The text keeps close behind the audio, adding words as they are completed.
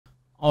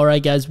All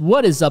right, guys,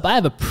 what is up? I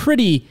have a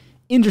pretty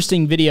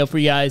interesting video for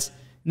you guys.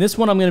 In this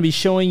one, I'm going to be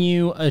showing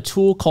you a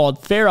tool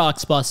called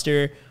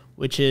Feroxbuster,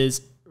 which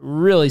is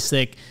really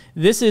sick.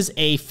 This is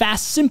a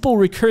fast, simple,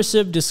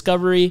 recursive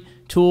discovery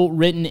tool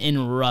written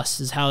in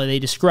Rust, is how they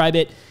describe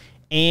it.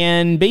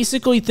 And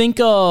basically think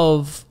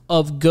of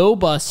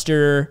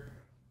GoBuster,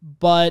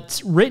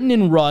 but written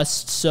in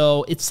Rust,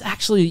 so it's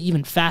actually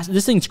even fast.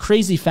 This thing's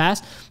crazy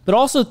fast, but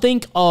also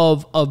think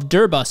of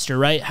dirbuster,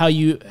 right?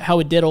 How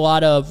it did a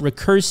lot of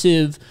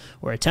recursive,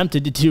 or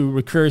attempted to do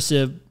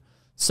recursive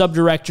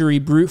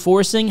subdirectory brute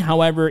forcing.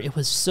 However, it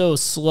was so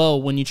slow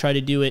when you try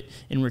to do it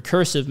in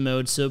recursive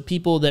mode. So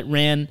people that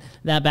ran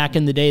that back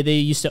in the day, they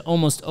used to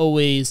almost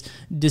always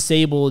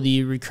disable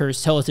the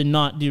recursive, tell it to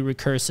not do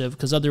recursive,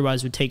 because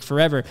otherwise it would take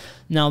forever.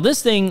 Now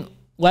this thing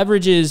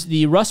leverages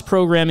the Rust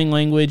programming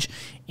language,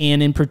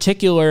 and in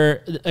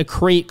particular, a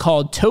crate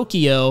called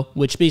Tokyo,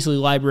 which basically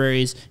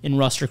libraries in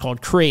Rust are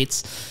called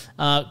crates.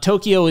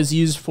 Tokyo is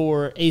used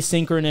for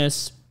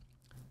asynchronous,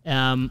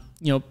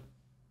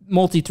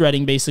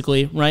 multi-threading,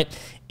 basically, right?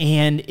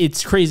 And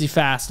it's crazy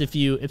fast if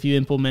you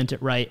implement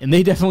it right, and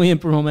they definitely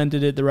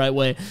implemented it the right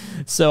way.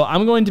 So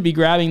I'm going to be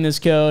grabbing this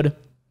code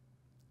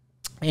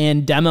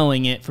and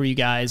demoing it for you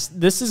guys.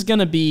 This is going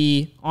to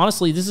be,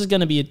 honestly, this is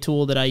going to be a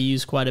tool that I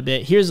use quite a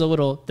bit. Here's a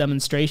little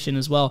demonstration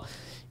as well.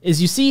 As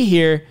you see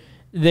here,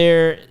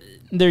 they're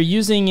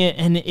using it,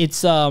 and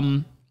it's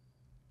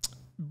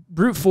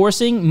brute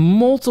forcing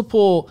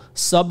multiple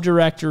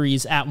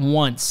subdirectories at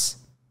once.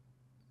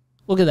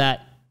 Look at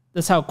that.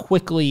 That's how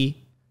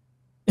quickly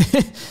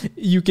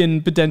you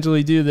can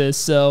potentially do this.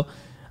 So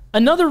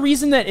another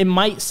reason that it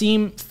might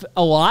seem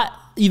a lot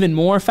even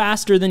more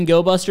faster than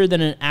GoBuster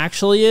than it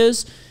actually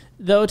is,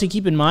 though, to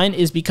keep in mind,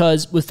 is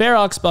because with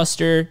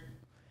Feroxbuster,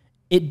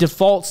 it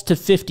defaults to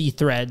 50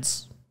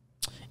 threads.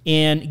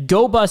 And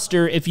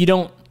GoBuster, if you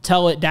don't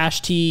tell it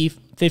 -t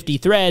 50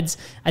 threads,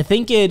 I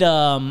think it,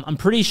 I'm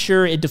pretty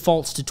sure it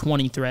defaults to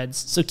 20 threads.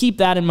 So keep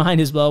that in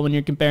mind as well when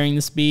you're comparing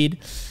the speed.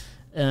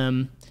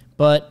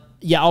 But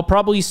yeah, I'll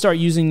probably start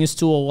using this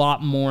tool a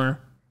lot more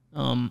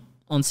on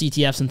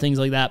CTFs and things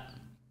like that.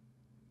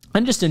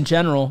 And just in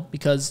general,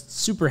 because it's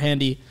super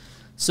handy.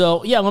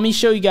 So yeah, let me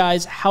show you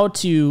guys how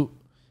to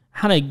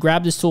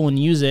grab this tool and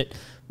use it.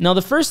 Now,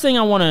 the first thing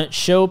I want to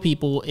show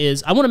people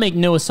is I want to make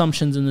no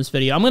assumptions in this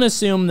video. I'm going to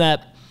assume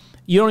that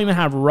you don't even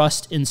have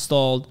Rust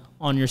installed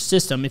on your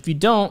system. If you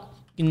don't,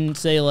 you can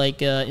say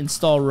like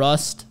install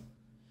Rust,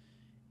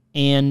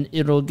 and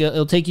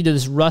it'll take you to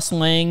this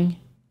rustlang.org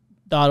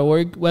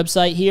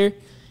website here,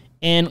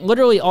 and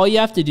literally all you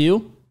have to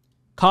do,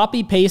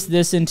 copy paste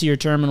this into your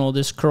terminal,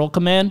 this curl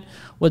command.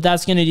 What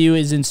that's going to do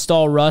is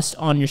install Rust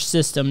on your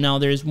system. Now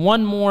there's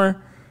one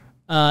more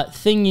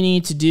thing you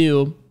need to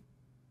do.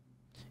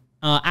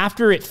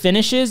 After it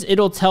finishes,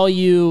 it'll tell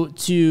you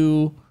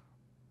to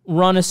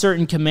run a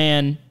certain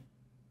command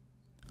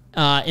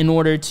in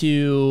order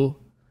to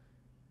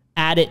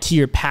add it to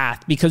your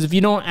path, because if you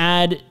don't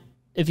add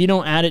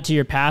it to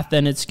your path,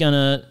 then it's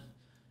gonna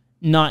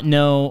not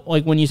know,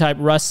 like when you type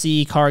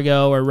rustc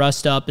cargo or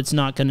rust up, it's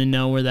not going to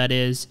know where that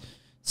is.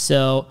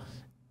 So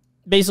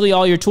basically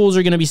all your tools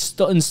are going to be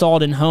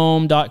installed in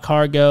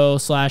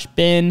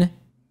home.cargo/bin.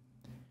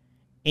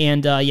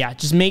 And yeah,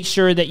 just make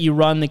sure that you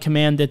run the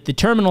command that the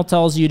terminal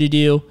tells you to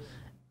do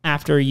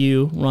after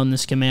you run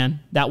this command.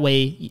 That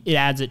way it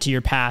adds it to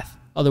your path.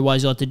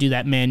 Otherwise you'll have to do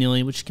that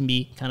manually, which can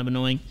be kind of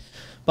annoying.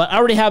 But I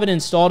already have it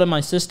installed in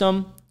my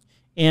system.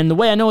 And the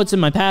way I know it's in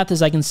my path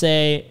is I can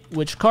say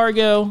which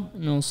cargo,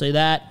 and it'll say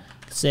that.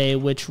 Say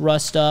which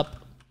rust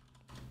up,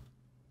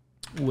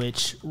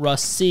 which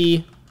rust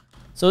C.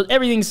 So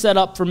everything's set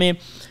up for me.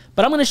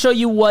 But I'm going to show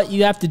you what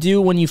you have to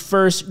do when you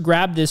first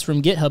grab this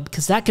from GitHub,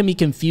 because that can be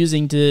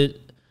confusing to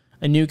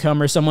a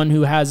newcomer, someone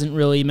who hasn't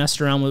really messed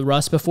around with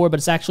Rust before, but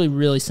it's actually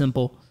really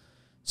simple.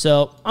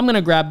 So I'm going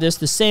to grab this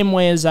the same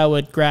way as I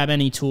would grab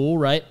any tool,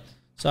 right?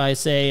 So I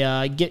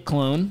say git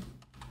clone.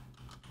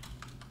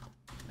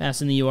 Pass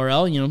in the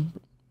URL,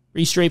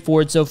 pretty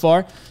straightforward so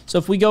far. So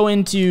if we go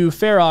into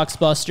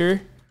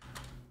Feroxbuster,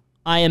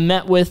 I am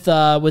met with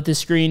this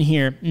screen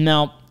here.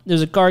 Now,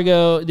 there's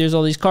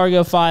all these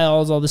cargo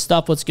files, all this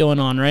stuff, what's going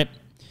on, right?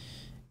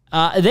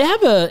 They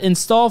have an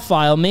install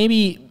file.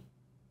 Maybe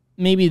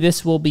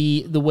this will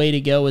be the way to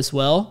go as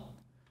well.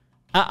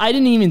 I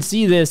didn't even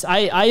see this.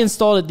 I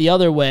installed it the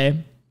other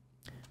way.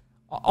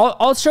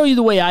 I'll show you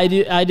the way I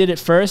did it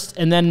first,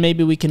 and then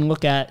maybe we can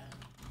look at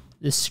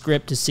this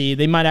script to see.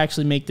 They might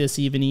actually make this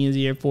even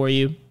easier for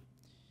you.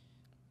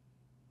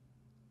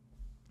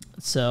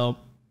 So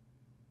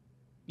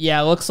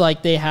yeah, it looks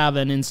like they have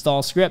an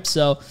install script.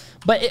 So,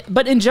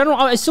 but in general,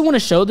 I still want to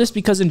show this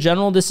because in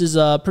general, this is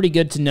pretty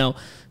good to know.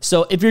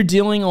 So if you're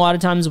dealing a lot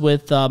of times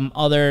with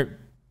other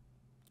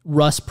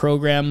Rust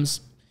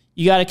programs,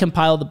 you got to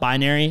compile the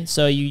binary.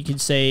 So you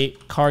could say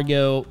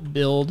cargo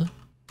build.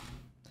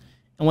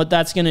 And what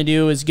that's going to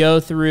do is go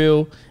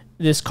through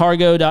this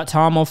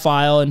cargo.toml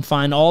file and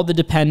find all the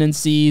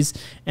dependencies,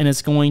 and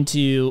it's going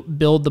to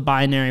build the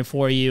binary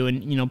for you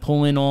and, you know,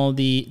 pull in all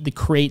the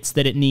crates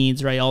that it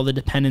needs, right? All the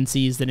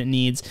dependencies that it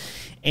needs.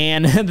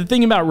 And the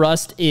thing about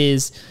Rust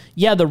is,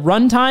 yeah, the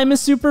runtime is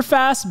super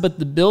fast, but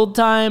the build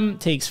time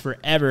takes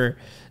forever.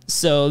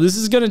 So this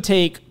is going to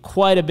take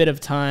quite a bit of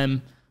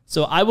time.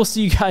 So I will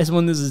see you guys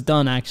when this is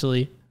done,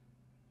 actually.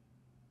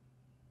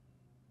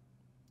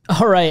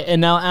 All right, and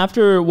now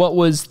after what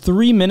was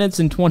 3 minutes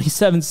and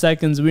 27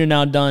 seconds, we are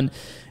now done.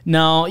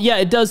 Now, yeah,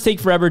 it does take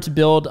forever to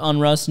build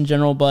on Rust in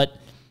general, but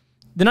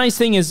the nice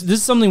thing is this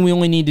is something we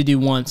only need to do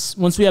once.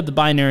 Once we have the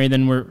binary,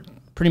 then we're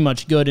pretty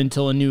much good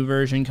until a new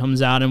version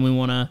comes out and we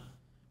want to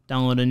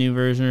download a new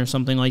version or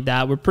something like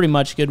that. We're pretty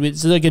much good.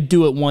 It's like a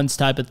do-it-once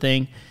type of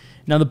thing.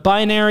 Now, the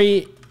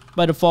binary,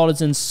 by default,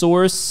 is in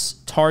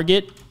source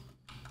target.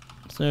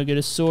 So I'll go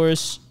to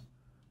source.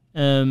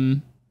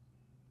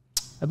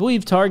 I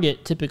believe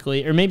target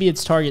typically, or maybe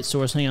it's target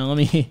source. Hang on,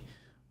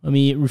 let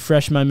me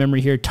refresh my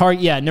memory here.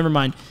 Yeah, never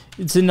mind.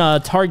 It's in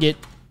target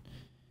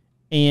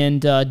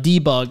and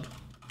debug.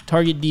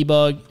 Target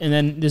debug, and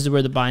then this is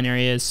where the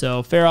binary is.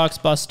 So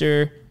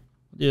Feroxbuster,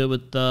 do it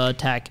with the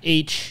tac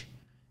H.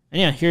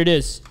 And yeah, here it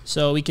is.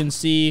 So we can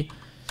see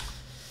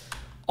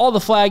all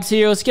the flags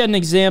here. Let's get an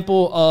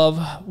example of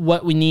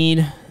what we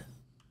need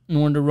in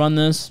order to run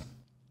this.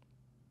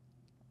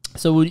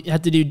 So we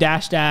have to do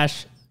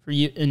 -- for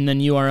you, and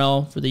then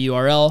URL for the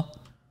URL.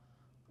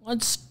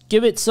 Let's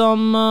give it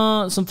some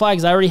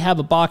flags. I already have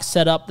a box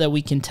set up that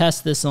we can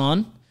test this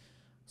on.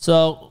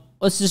 So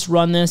let's just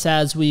run this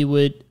as we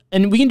would,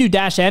 and we can do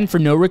 -n for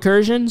no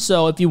recursion.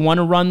 So if you want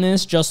to run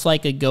this just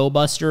like a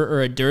GoBuster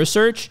or a dir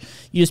search,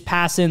 you just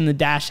pass in the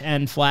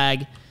 -n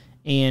flag,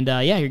 and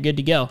yeah, you're good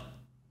to go.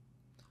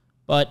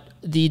 But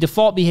the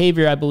default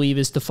behavior, I believe,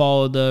 is to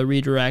follow the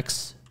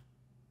redirects.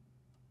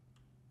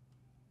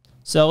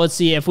 So let's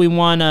see, if we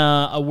want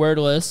a word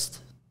list,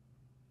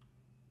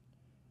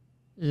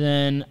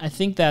 then I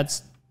think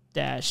that's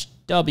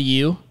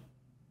 -w.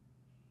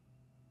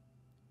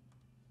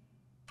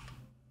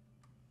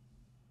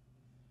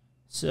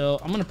 So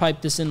I'm going to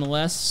pipe this into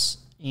less,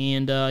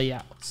 and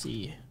yeah, let's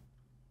see.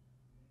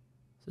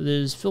 So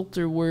there's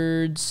filter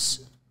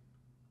words.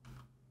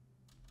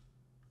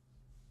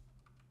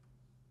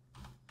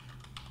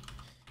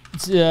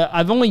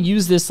 I've only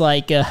used this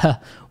like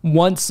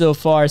once so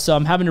far, so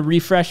I'm having to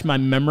refresh my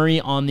memory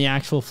on the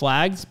actual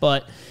flags.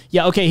 But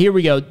yeah, okay, here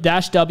we go.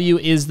 -w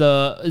is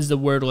the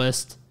word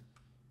list,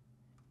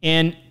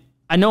 and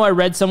I know I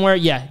read somewhere,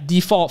 yeah,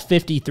 default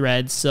 50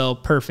 threads, so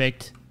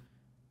perfect.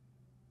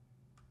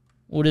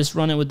 We'll just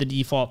run it with the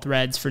default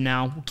threads for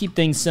now. We'll keep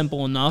things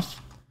simple enough.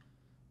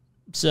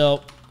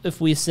 So if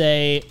we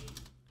say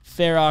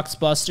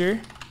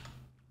Feroxbuster,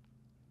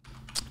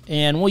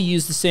 and we'll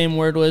use the same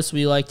word list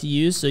we like to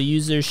use. So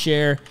user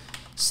share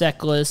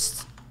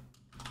seclist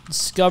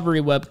discovery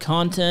web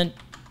content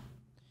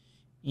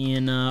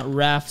in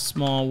raf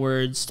small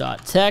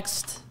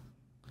words.text.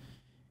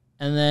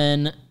 And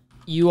then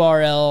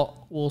URL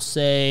will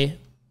say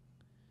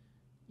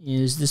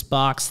is this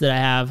box that I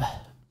have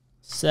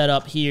set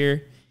up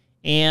here.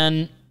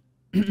 And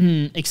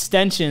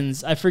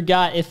extensions, I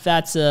forgot if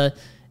that's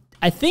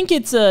I think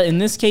it's in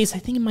this case, I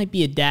think it might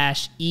be a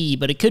 -e,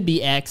 but it could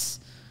be X.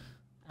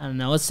 I don't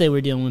know. Let's say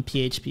we're dealing with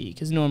PHP,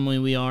 because normally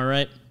we are,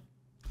 right?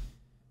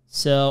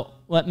 So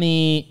let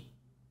me...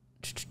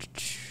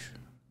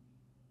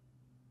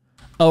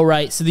 Oh,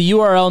 right. So the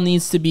URL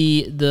needs to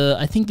be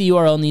I think the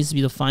URL needs to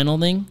be the final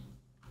thing.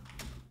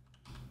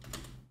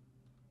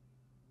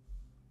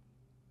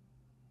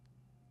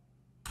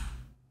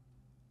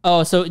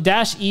 Oh, so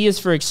 -e is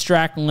for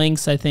extract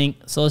links, I think.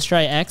 So let's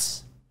try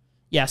X.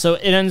 Yeah, so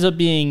it ends up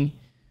being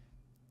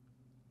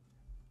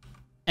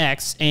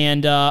X,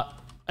 and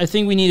I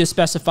think we need to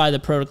specify the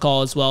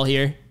protocol as well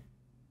here.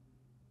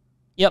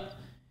 Yep.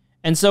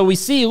 And so we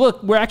see,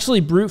 look, we're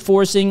actually brute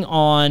forcing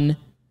on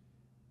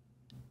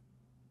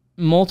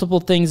multiple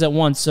things at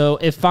once. So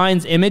it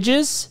finds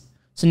images.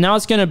 So now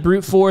it's going to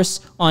brute force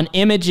on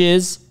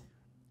images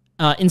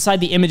inside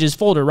the images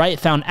folder, right? It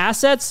found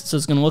assets, so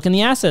it's going to look in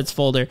the assets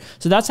folder.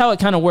 So that's how it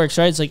kind of works,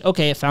 right? It's like,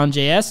 okay, it found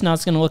JS, now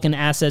it's going to look in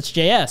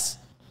assets.js,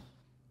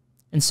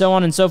 and so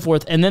on and so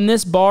forth. And then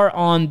this bar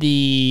on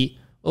the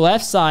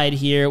left side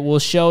here will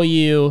show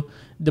you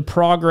the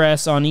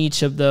progress on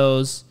each of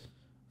those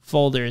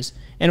folders.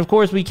 And of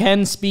course, we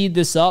can speed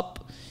this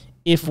up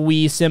if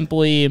we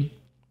simply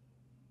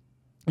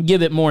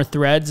give it more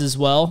threads as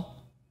well.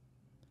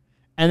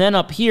 And then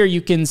up here,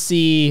 you can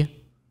see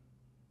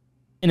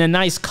in a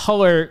nice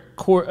color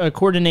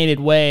coordinated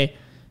way,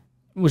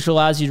 which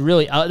allows you to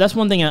really, that's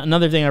one thing,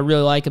 another thing I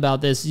really like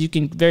about this, you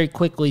can very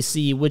quickly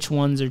see which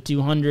ones are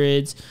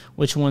 200s,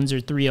 which ones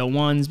are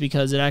 301s,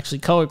 because it actually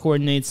color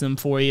coordinates them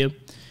for you.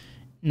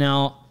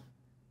 Now,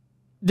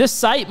 this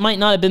site might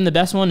not have been the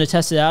best one to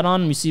test it out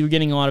on. We see we're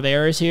getting a lot of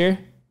errors here.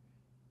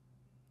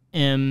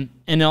 And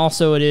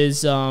also it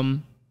is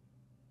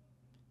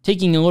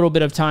taking a little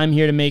bit of time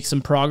here to make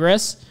some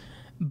progress.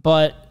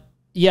 But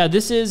yeah,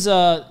 this is,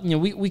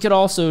 we could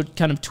also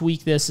kind of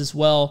tweak this as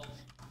well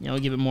you know,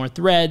 give it more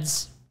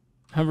threads,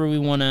 however we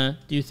want to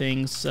do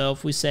things. So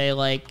if we say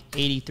like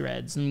 80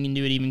 threads, then we can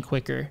do it even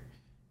quicker.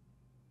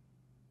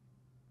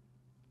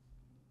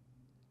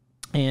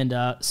 And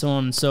so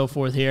on and so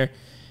forth here.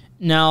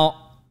 Now,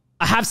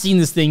 I have seen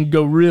this thing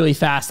go really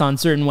fast on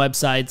certain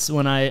websites.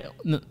 When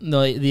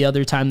the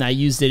other time that I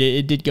used it,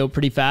 it did go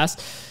pretty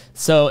fast.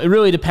 So it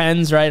really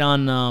depends, right,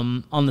 on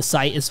the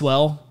site as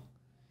well.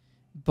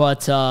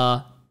 But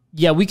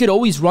yeah, we could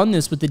always run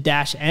this with the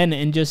 -n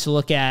and just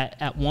look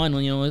at one.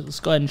 You know, let's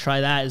go ahead and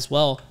try that as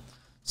well.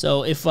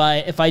 So if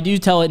I do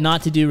tell it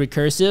not to do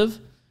recursive,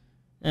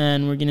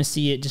 and we're gonna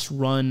see it just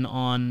run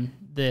on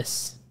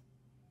this.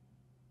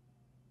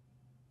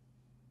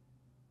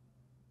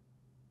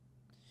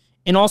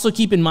 And also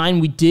keep in mind,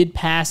 we did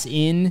pass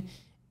in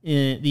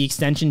the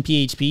extension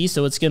PHP,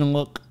 so it's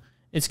going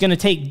to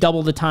take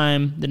double the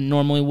time than it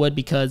normally would,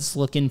 because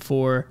looking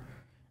for,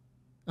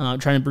 trying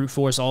to brute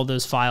force all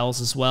those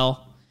files as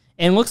well.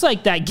 And it looks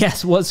like that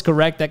guess was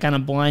correct, that kind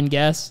of blind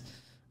guess.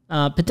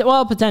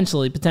 Well,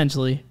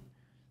 potentially.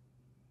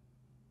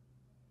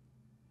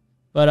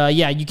 But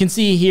yeah, you can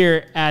see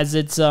here as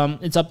it's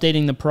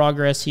updating the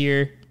progress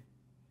here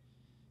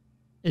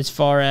as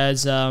far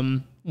as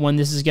when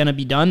this is going to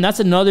be done. That's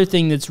another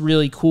thing that's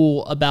really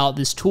cool about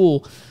this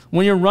tool.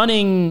 When you're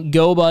running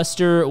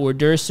GoBuster or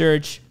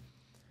DirSearch,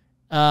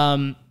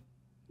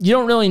 you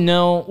don't really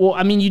know. Well,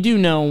 I mean, you do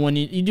know when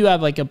you do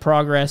have like a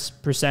progress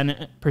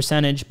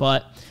percentage,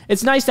 but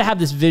it's nice to have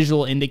this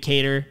visual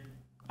indicator.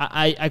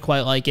 I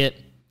quite like it.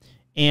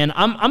 And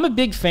I'm a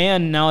big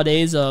fan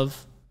nowadays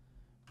of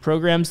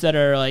programs that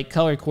are like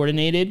color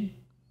coordinated.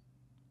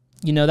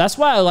 You know, that's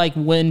why I like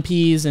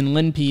WinPs and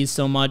LinPs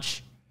so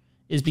much,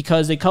 is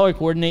because they color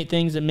coordinate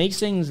things. It makes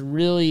things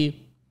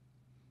really,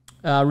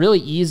 really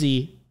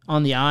easy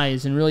on the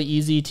eyes and really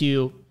easy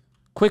to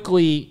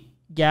quickly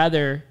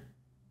gather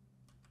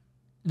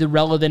the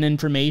relevant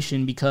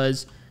information,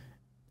 because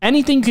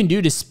anything you can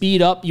do to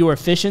speed up your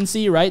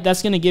efficiency, right?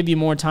 That's going to give you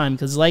more time,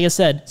 because like I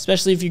said,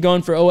 especially if you're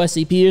going for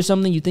OSCP or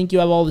something, you think you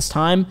have all this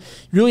time,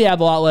 you really have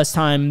a lot less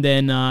time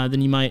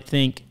than you might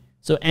think.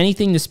 So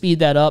anything to speed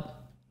that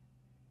up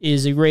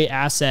is a great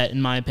asset,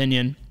 in my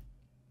opinion.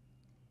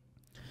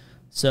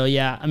 So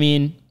yeah, I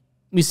mean,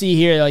 we see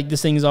here, like,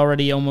 this thing's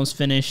already almost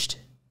finished.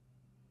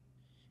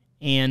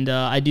 And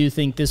I do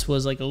think this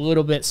was like a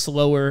little bit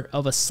slower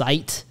of a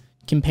site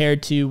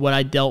compared to what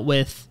I dealt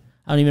with.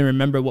 I don't even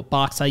remember what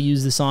box I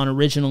used this on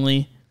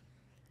originally.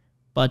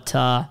 But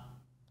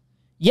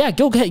yeah,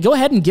 go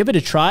ahead and give it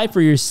a try for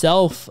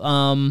yourself.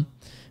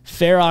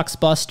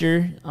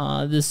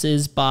 Feroxbuster. This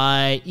is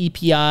by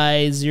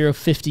EPI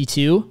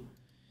 052.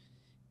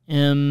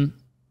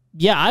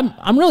 Yeah,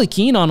 I'm really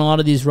keen on a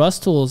lot of these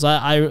Rust tools.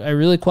 I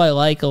really quite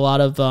like a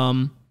lot of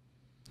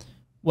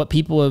what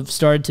people have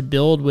started to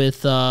build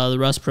with the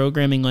Rust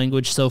programming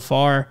language so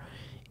far.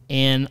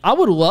 And I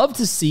would love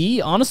to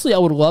see, honestly, I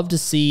would love to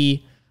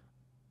see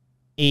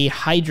a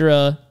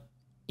Hydra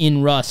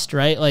in Rust,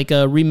 right? Like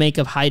a remake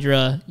of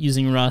Hydra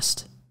using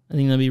Rust. I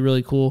think that'd be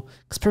really cool.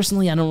 Because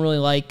personally, I don't really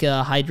like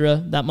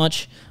Hydra that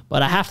much,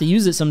 but I have to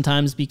use it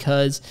sometimes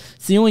because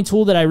it's the only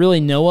tool that I really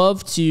know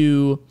of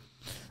to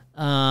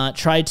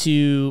try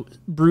to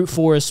brute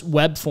force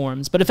web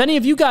forms. But if any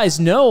of you guys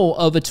know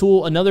of a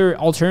tool, another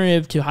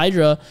alternative to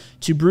Hydra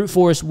to brute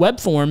force web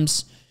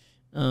forms,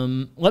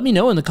 let me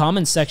know in the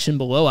comments section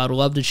below. I would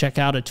love to check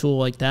out a tool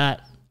like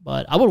that.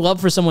 But I would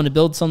love for someone to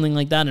build something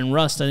like that in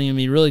Rust. I think it'd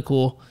be really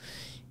cool.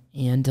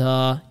 And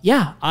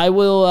yeah, I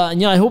will.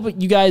 I hope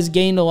you guys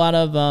gained a lot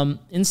of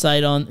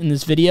insight in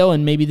this video,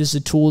 and maybe this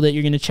is a tool that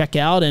you're going to check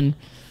out and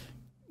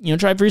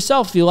try it for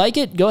yourself. If you like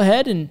it, go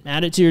ahead and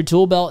add it to your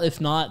tool belt. If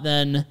not,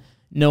 then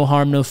no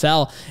harm, no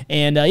foul.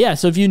 And yeah,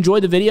 so if you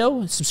enjoyed the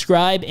video,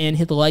 subscribe and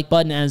hit the like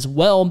button as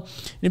well.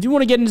 And if you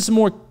want to get into some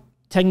more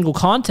technical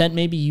content,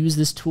 maybe use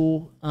this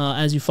tool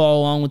as you follow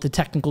along with the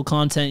technical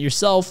content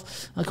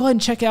yourself. Go ahead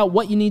and check out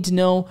what you need to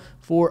know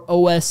for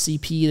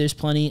OSCP. There's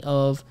plenty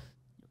of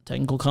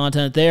technical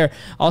content there.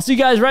 I'll see you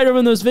guys right over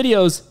in those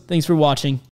videos. Thanks for watching.